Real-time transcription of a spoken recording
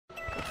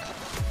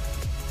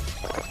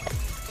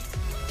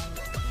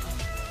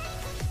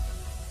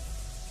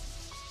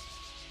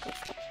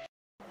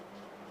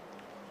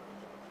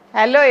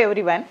Hello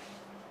everyone,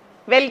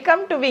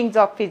 welcome to Wings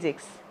of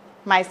Physics.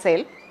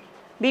 Myself,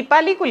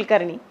 Deepali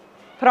Kulkarni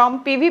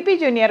from PVP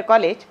Junior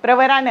College,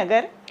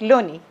 Pravaranagar,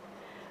 Loni.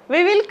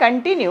 We will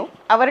continue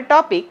our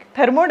topic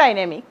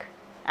thermodynamic,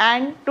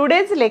 and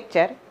today's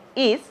lecture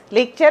is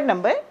lecture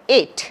number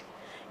 8.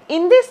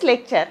 In this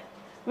lecture,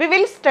 we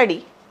will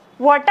study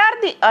what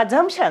are the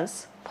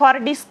assumptions for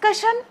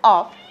discussion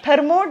of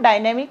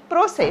thermodynamic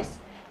process,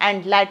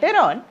 and later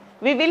on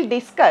we will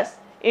discuss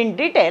in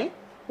detail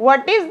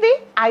what is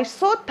the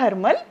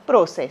isothermal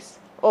process.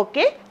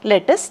 Okay,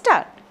 let us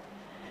start.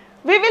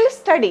 We will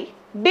study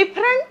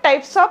different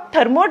types of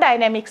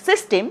thermodynamic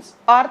systems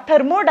or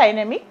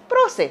thermodynamic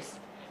process,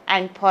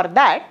 and for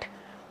that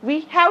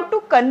we have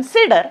to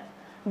consider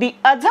the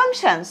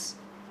assumptions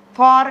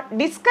for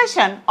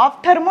discussion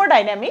of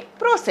thermodynamic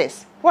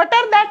process. What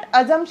are that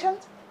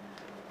assumptions?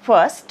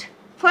 First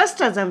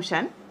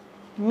assumption,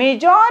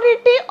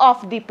 majority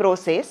of the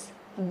process,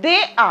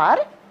 they are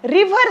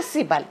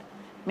reversible.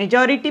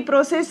 Majority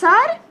process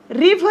are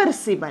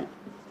reversible.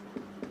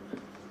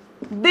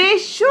 They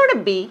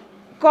should be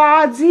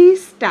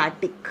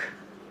quasi-static.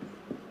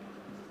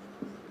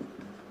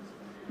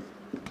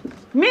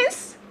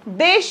 Means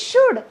they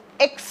should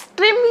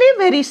extremely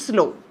very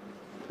slow.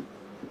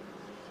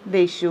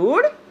 They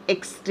should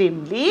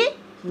extremely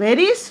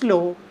very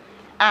slow,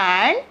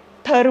 and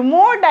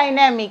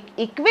thermodynamic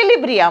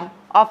equilibrium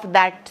of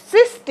that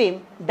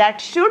system that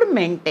should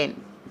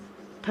maintain.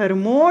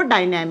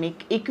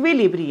 Thermodynamic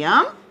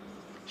equilibrium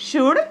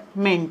should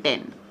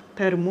maintain.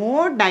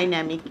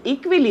 Thermodynamic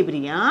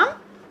equilibrium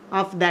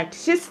of that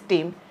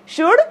system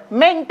should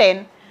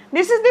maintain.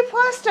 This is the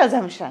first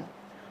assumption.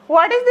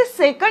 What is the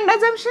second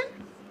assumption?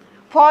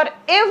 For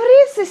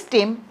every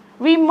system,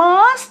 we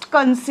must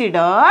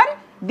consider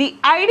the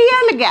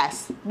ideal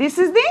gas. This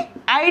is the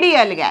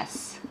ideal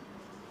gas.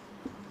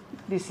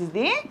 This is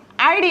the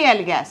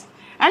ideal gas.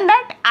 And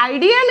that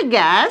ideal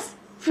gas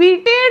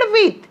fitted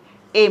with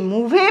a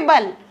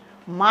movable,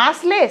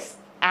 massless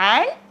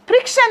and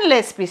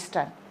frictionless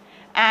piston.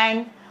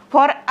 And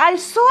for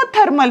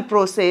isothermal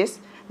process,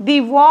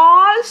 the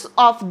walls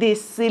of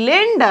this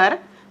cylinder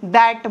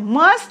that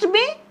must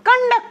be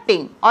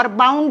conducting, or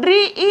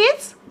boundary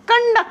is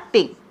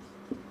conducting.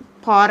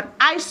 For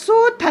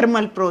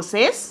isothermal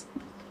process,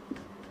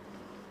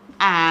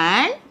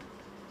 and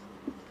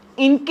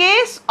in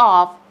case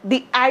of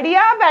the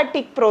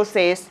adiabatic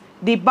process,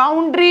 the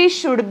boundary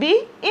should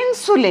be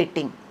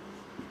insulating.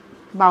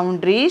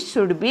 Boundary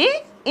should be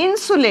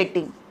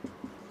insulating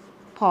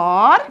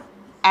for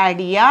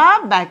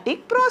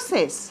adiabatic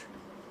process.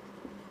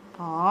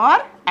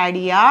 For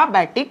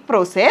adiabatic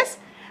process.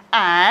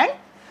 And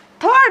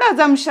third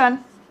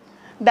assumption,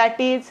 that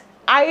is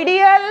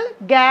ideal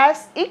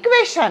gas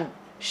equation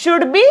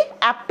should be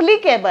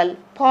applicable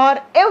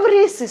for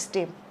every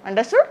system.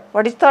 Understood?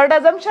 What is third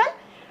assumption?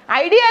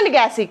 Ideal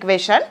gas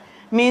equation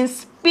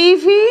means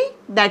PV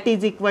that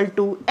is equal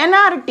to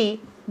nRT.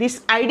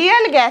 This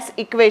ideal gas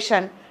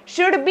equation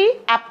should be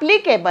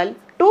applicable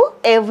to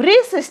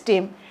every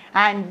system,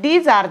 and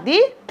these are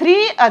the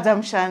three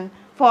assumptions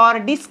for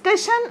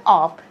discussion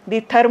of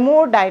the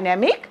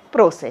thermodynamic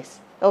process.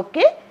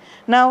 Okay.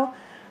 Now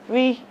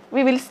we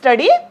will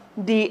study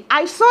the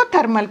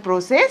isothermal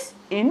process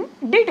in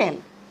detail.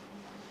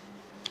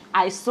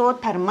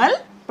 Isothermal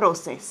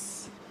process.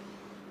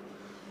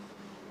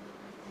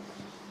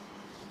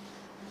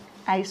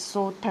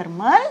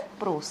 Isothermal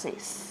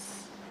process.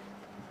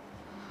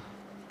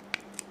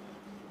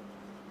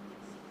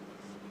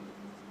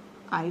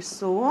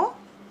 Isothermal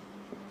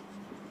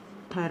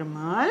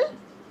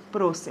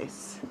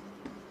process.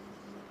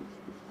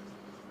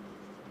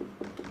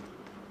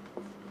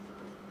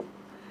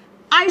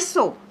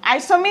 Iso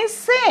means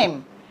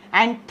same,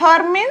 and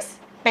therm means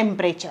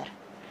temperature.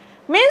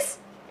 Means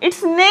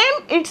its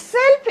name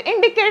itself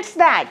indicates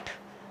that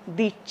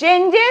the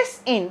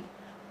changes in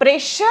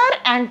pressure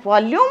and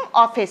volume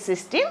of a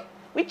system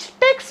which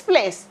takes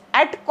place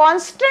at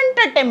constant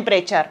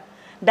temperature,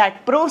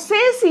 that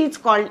process is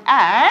called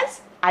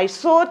as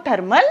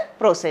isothermal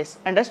process.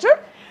 Understood?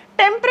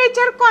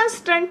 Temperature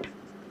constant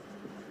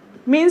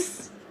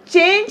means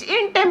change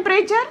in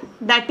temperature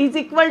that is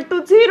equal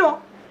to 0,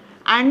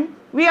 and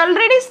we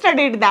already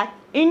studied that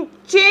in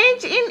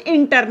change in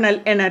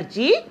internal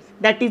energy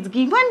that is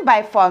given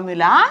by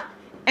formula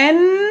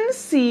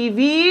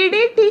NCV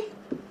dt.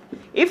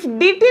 If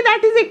dt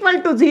that is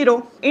equal to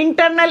 0,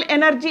 internal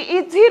energy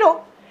is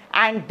 0,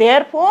 and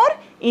therefore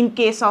in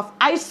case of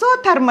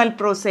isothermal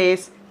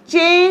process,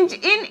 change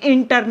in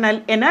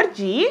internal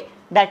energy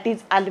that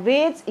is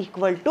always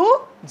equal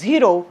to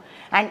 0.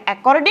 And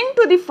according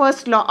to the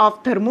first law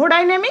of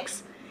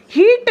thermodynamics,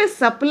 heat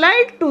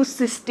supplied to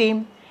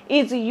system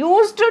is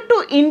used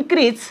to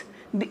increase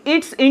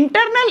its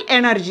internal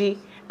energy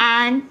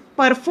and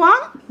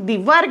perform the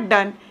work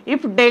done.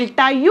 If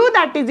delta U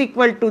that is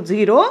equal to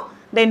 0,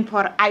 then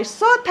for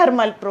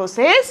isothermal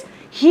process,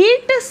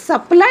 heat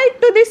supplied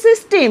to the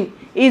system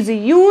is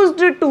used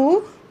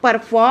to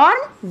perform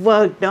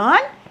work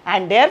done,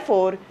 and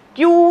therefore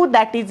Q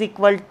that is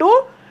equal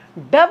to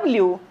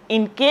W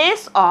in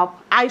case of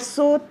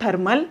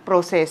isothermal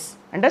process.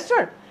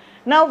 Understood?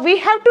 Now we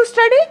have to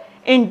study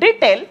in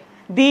detail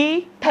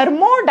the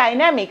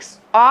thermodynamics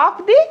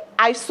of the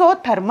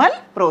isothermal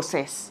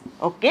process.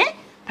 Okay?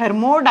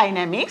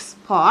 Thermodynamics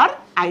for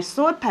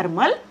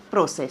isothermal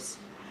process.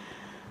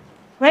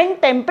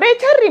 When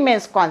temperature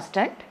remains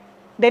constant,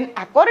 then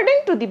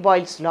according to the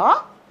Boyle's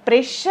law,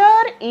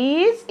 pressure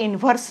is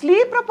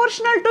inversely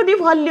proportional to the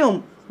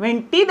volume.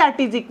 When T that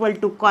is equal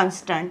to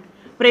constant,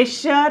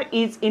 pressure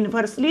is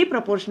inversely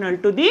proportional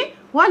to the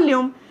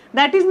volume.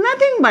 That is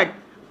nothing but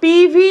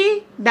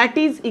PV that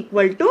is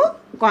equal to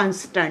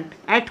constant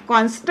at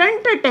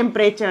constant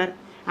temperature,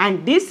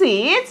 and this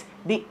is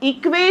the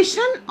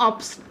equation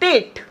of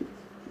state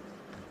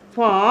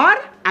for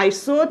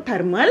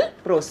isothermal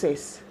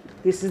process.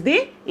 This is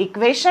the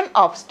equation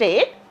of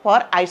state for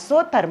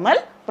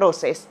isothermal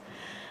process.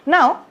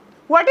 Now,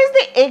 what is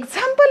the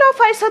example of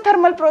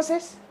isothermal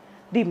process?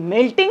 The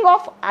melting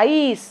of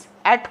ice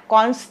at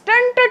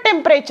constant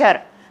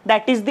temperature.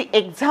 That is the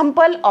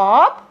example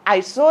of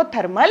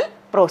isothermal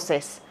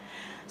process.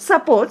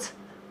 Suppose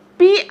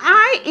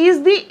Pi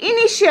is the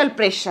initial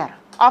pressure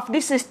of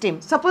the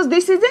system. Suppose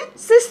this is a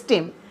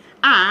system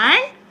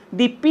and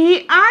the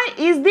Pi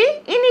is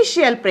the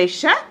initial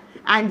pressure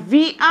and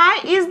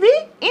Vi is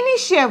the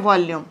initial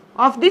volume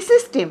of the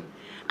system,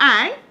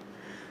 and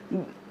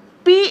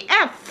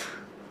Pf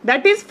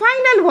that is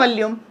final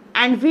volume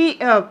and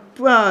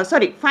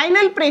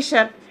final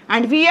pressure,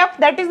 and Vf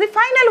that is the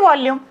final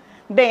volume.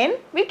 Then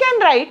we can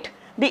write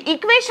the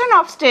equation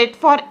of state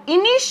for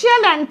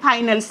initial and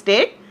final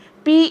state.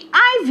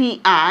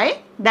 Pi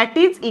that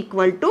is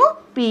equal to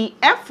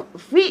Pf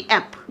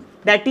Vf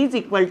that is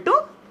equal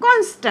to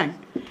constant,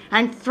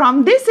 and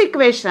from this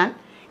equation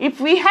if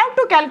we have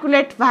to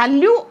calculate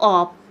value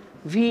of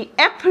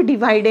Vf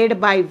divided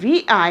by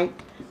Vi,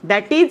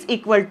 that is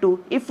equal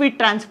to, if we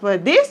transfer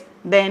this,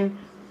 then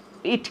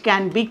it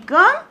can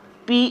become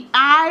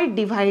Pi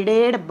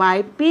divided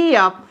by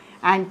Pf,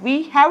 and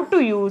we have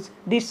to use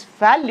this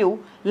value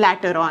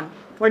later on.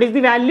 What is the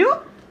value?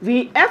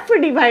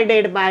 Vf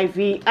divided by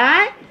Vi,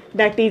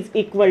 that is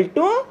equal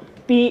to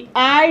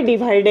Pi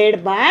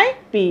divided by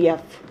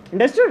Pf.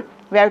 Understood?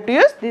 We have to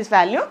use this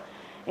value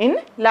in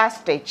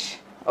last stage.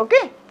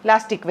 Okay,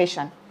 last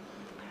equation.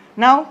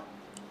 Now,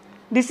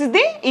 this is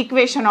the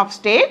equation of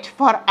state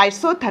for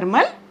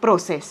isothermal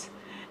process.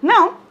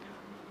 Now,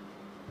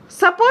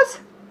 suppose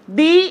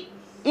the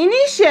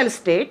initial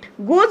state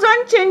goes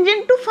on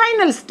changing to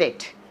final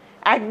state.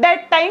 At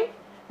that time,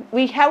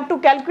 we have to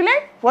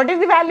calculate what is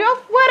the value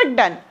of work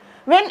done.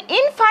 When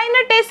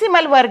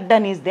infinitesimal work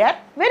done is there,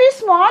 very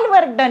small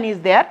work done is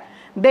there,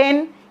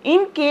 then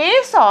in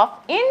case of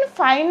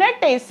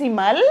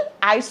infinitesimal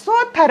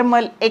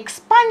isothermal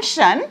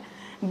expansion,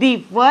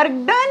 the work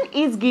done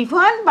is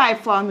given by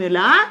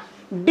formula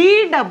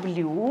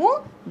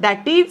dW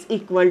that is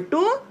equal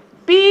to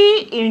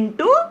P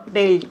into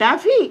delta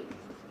V.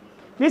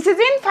 This is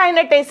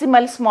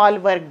infinitesimal small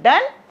work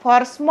done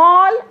for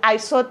small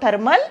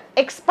isothermal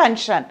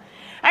expansion.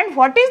 And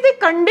what is the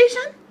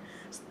condition?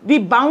 The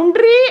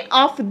boundary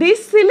of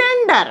this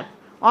cylinder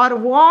or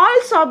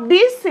walls of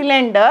this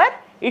cylinder,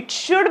 it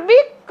should be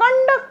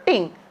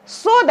conducting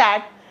so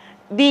that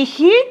the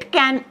heat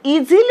can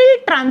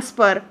easily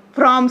transfer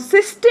from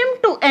system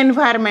to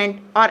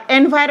environment or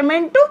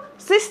environment to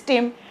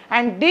system,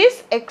 and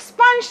this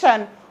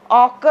expansion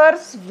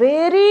occurs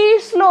very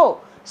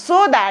slow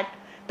so that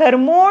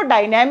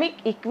thermodynamic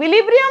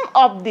equilibrium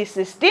of the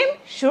system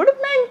should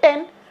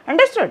maintain.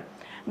 Understood?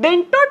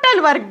 Then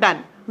total work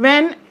done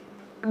when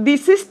the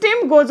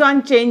system goes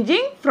on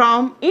changing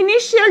from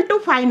initial to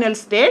final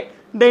state,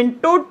 then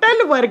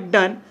total work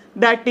done,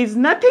 that is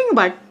nothing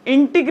but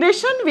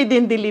integration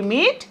within the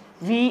limit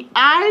Vi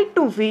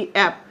to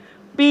Vf,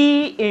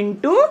 P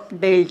into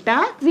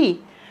delta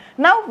V.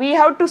 Now we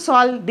have to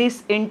solve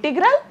this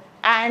integral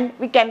and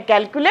we can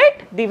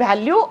calculate the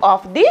value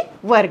of the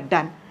work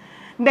done.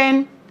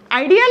 Then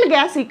ideal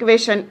gas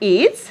equation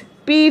is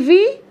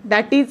PV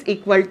that is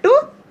equal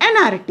to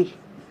nRT.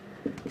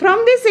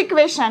 From this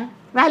equation,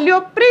 value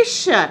of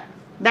pressure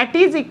that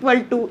is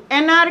equal to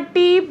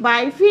nRT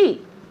by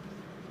V.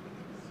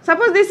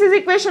 Suppose this is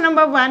equation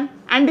number 1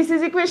 and this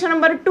is equation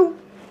number 2.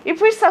 If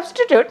we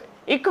substitute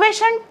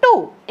equation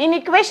 2 in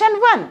equation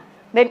 1,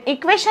 then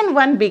equation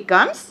 1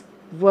 becomes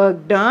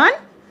work done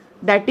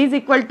that is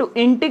equal to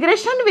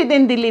integration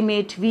within the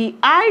limit Vi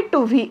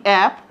to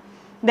Vf,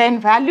 then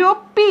value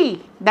of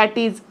P that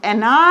is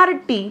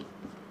nRT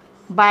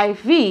by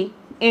V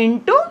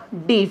into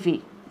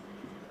dV.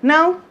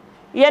 Now,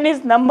 N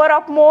is number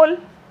of mole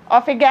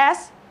of a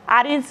gas,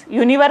 R is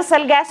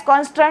universal gas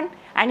constant,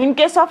 and in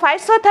case of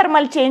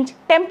isothermal change,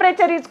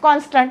 temperature is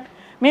constant.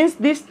 Means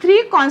these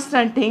three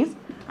constant things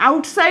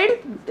outside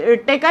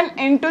taken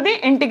into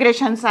the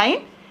integration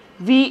sign,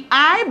 Vi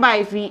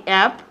by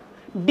Vf,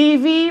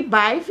 dV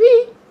by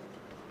V.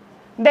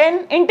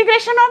 then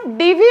integration of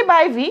dV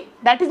by V,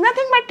 that is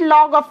nothing but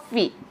log of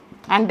V,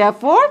 and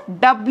therefore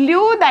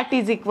W, that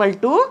is equal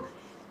to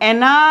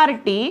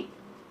nRT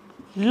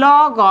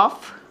log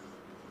of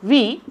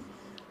V.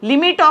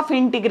 Limit of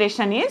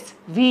integration is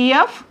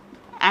Vf,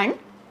 and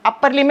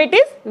upper limit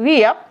is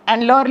Vf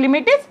and lower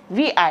limit is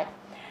Vi.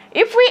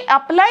 If we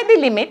apply the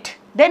limit,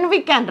 then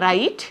we can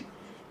write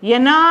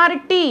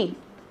nRT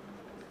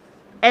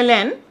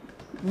ln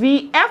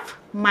Vf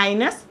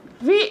minus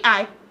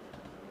Vi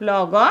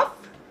log of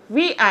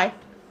Vi,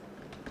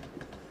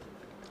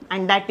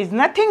 and that is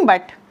nothing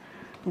but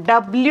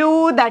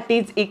W, that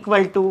is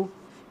equal to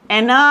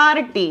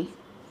nRT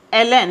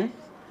ln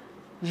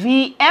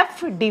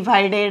Vf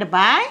divided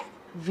by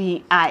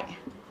Vi.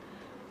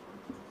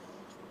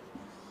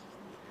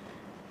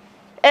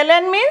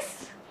 Ln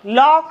means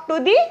log to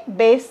the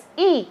base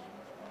e,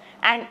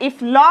 and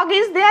if log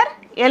is there,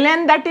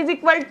 ln, that is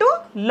equal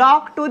to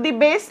log to the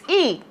base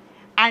e,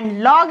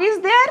 and log is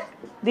there,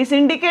 this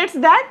indicates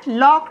that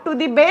log to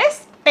the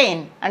base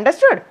 10.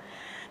 Understood?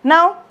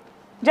 Now,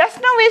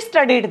 just now we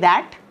studied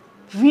that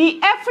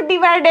Vf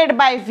divided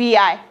by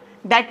Vi,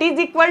 that is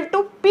equal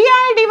to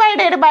Pi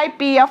divided by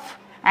Pf,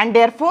 and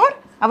therefore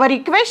our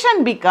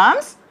equation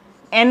becomes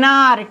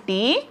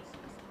nRT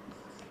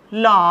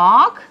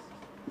log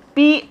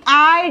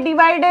Pi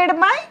divided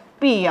by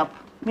Pf,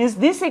 means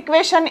this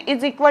equation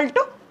is equal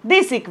to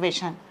this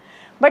equation.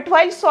 But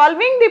while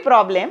solving the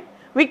problem,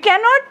 we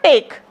cannot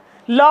take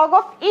log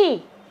of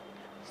e.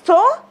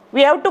 So,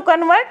 we have to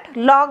convert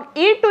log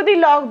e to the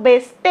log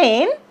base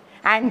 10,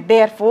 and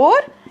therefore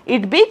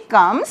it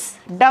becomes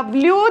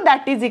W,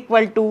 that is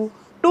equal to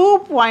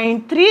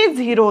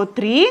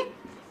 2.303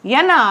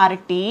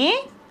 nRT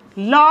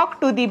log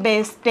to the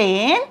base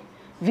 10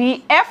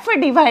 Vf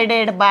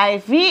divided by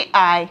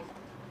Vi.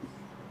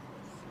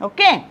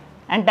 Okay,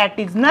 and that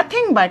is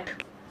nothing but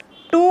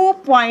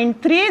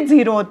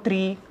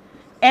 2.303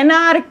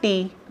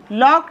 nRT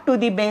log to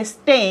the base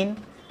 10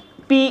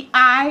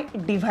 Pi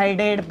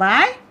divided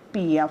by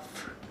Pf.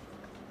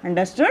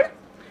 Understood?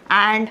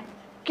 And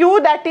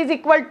Q, that is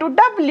equal to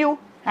W,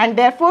 and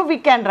therefore we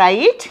can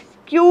write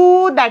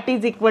Q, that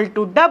is equal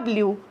to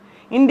W.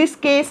 In this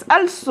case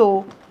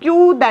also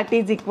Q, that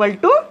is equal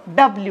to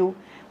W,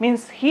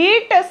 means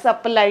heat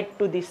supplied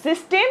to the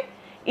system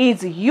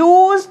is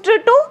used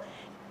to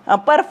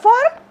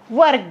perform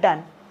work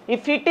done.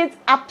 If it is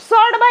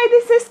absorbed by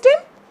the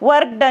system,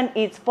 work done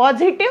is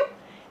positive.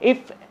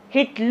 If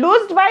heat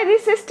loosed by the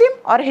system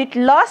or heat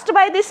lost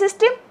by the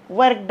system,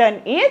 work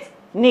done is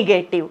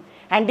negative.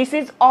 And this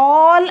is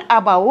all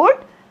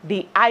about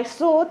the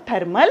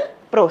isothermal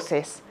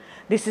process.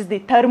 This is the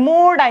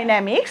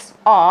thermodynamics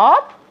of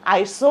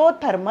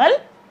isothermal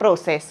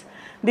process.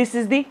 This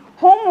is the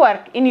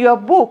homework in your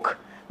book,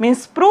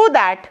 means prove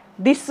that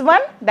this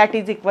one, that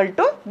is equal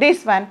to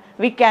this one,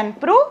 we can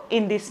prove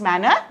in this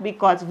manner,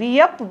 because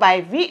Vf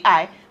by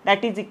Vi,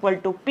 that is equal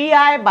to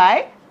Pi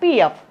by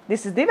Pf.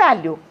 This is the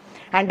value,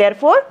 and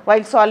therefore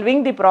while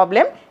solving the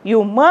problem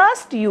you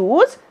must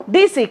use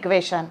this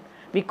equation,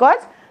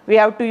 because we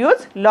have to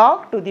use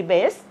log to the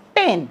base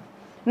 10.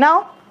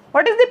 Now,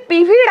 what is the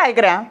PV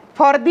diagram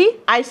for the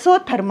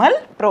isothermal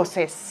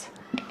process?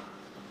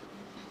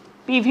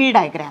 PV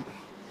diagram.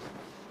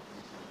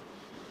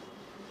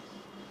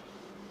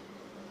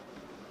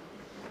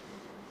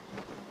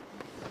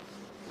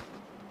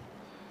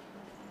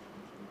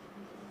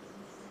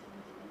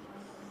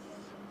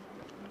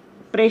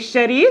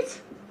 Pressure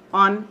is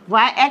on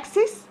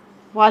y-axis,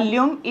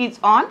 volume is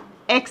on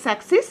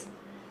x-axis,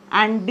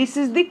 and this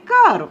is the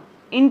curve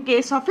in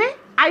case of a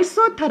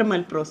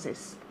isothermal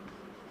process.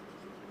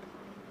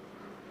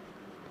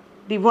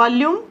 The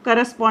volume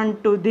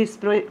corresponds to this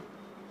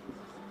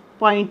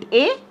point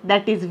A,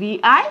 that is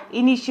Vi,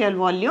 initial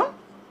volume,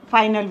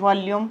 final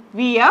volume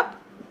Vf,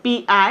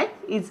 Pi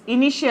is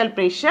initial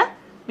pressure,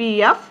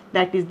 Pf,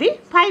 that is the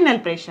final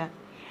pressure.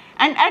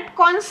 And at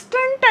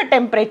constant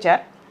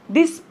temperature,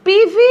 this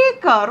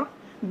PV curve,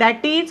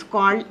 that is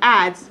called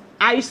as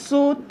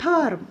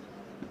isotherm,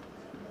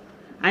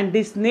 and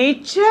this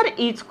nature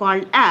is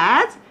called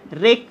as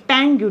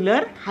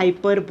rectangular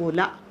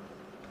hyperbola.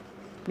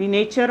 The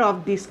nature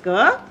of this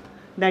curve,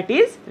 that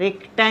is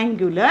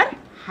rectangular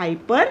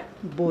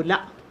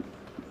hyperbola.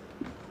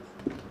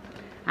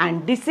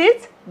 And this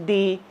is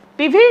the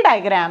PV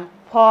diagram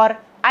for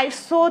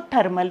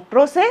isothermal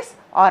process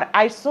or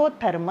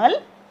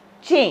isothermal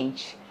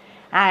change.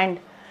 And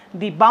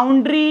the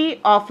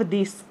boundary of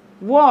this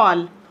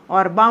wall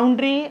or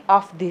boundary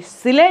of this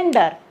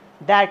cylinder,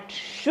 that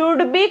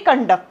should be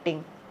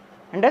conducting.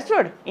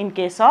 Understood? In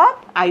case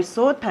of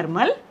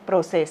isothermal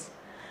process.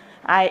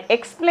 I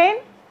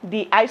explain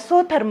the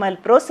isothermal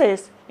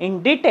process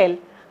in detail.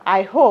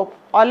 I hope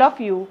all of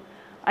you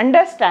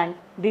understand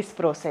this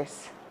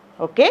process.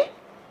 Okay?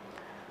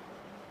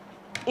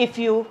 If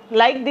you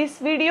like this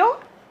video,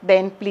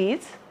 then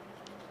please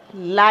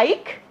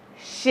like,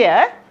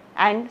 share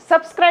and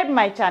subscribe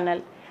my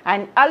channel,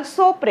 and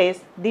also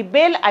press the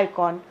bell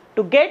icon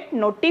to get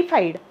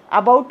notified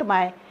about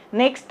my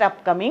next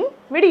upcoming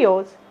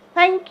videos.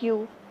 Thank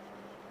you.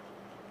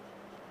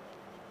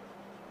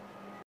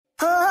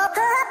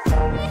 Oh,